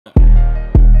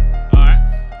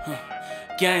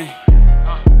Gang.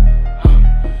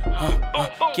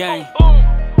 Gang.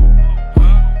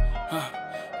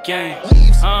 Gang.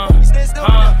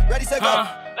 Ready, set, go.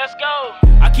 Let's go.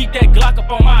 I keep that Glock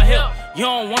up on my hip. You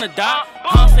don't wanna die?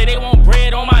 Say they want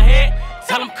bread on my head.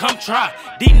 Tell them come try.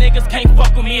 These niggas can't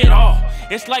fuck with me at all.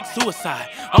 It's like suicide.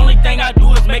 Only thing I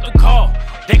do is make a call.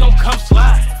 They gon' come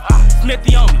slide.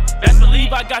 Smithy on me. Best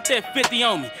believe I got that 50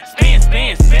 on me.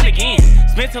 Spin again.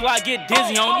 Spin till I get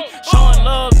dizzy on me. Showing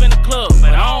love in the club,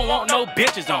 but I don't want no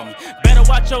bitches on me. Better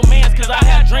watch your mans, cause I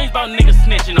have dreams about niggas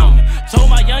snitching on me. Told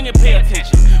my youngin' pay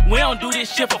attention. We don't do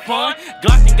this shit for fun.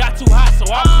 Glock done got too hot,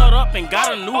 so I caught up and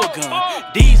got a newer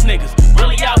gun. These niggas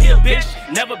really out here, bitch.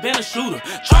 Never been a shooter.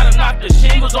 Try to knock the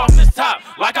shingles off his top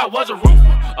like I was a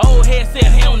roofer. Old head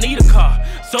said he don't need a car,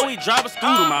 so he drive a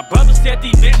scooter. My brother said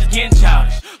these bitches getting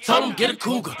childish. Told him get a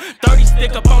cougar. 30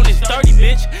 stick up on this 30,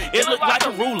 bitch. It look like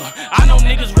a ruler. I know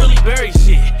niggas really bury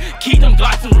shit. Keep them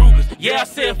Glocks and Rugers. Yeah, I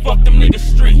said fuck them niggas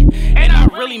street, and I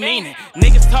really mean it.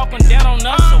 Niggas talking down on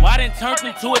us, so I done turned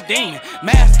into a demon.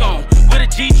 Mask on with a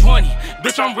G20.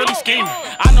 Bitch, I'm really scheming.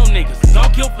 I know niggas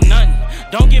don't kill for nothing.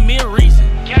 Don't give me a reason.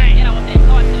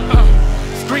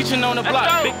 Screeching on the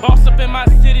block. Big boss up in my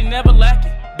city, never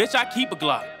lacking. Bitch, I keep a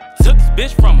Glock. Took this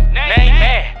bitch from him. Name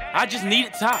bad. I just need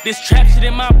it top. This trap shit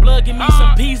in my blood, give me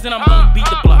some peas and I'm gonna beat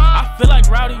the block. I feel like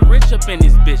Rowdy Rich up in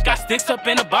this bitch. Got sticks up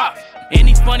in the box.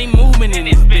 Any funny movement in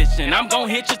this bitch, and I'm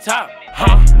gonna hit your top.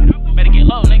 Better get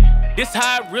low, nigga. This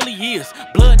how it really is.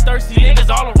 Bloodthirsty niggas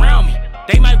all around me.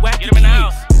 They might whack them in the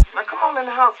house. Now come on in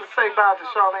the house and say bye to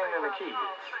Charlene and the kids.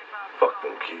 Fuck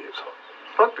them kids.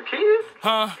 Fuck the kids?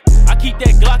 I keep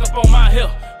that Glock up on my hip.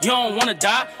 You don't wanna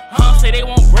die? Say they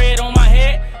want bread on my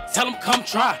head. Tell them come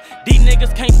try. These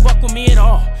niggas can't fuck with me at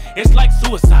all. It's like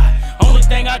suicide. Only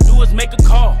thing I do is make a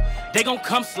call. They gon'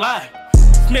 come slide.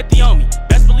 Smithy on me.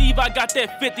 Best believe I got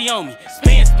that 50 on me.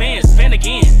 Spin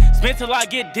again. Spin till I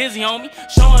get dizzy on me.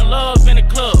 Showing love in the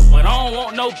club, but I don't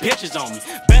want no bitches on me.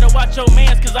 Better watch your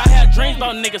mans, cause I have dreams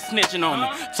about niggas snitching on me.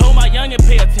 Told my youngin'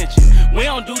 pay attention. We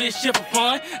don't do this shit for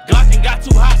fun. Glock done got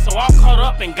too hot, so I caught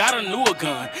up and got a newer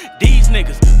gun. These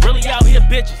niggas really out here,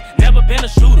 bitches. Never been a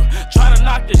shooter. Try to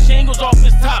knock the shingles off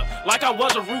his top like I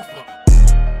was a roofer.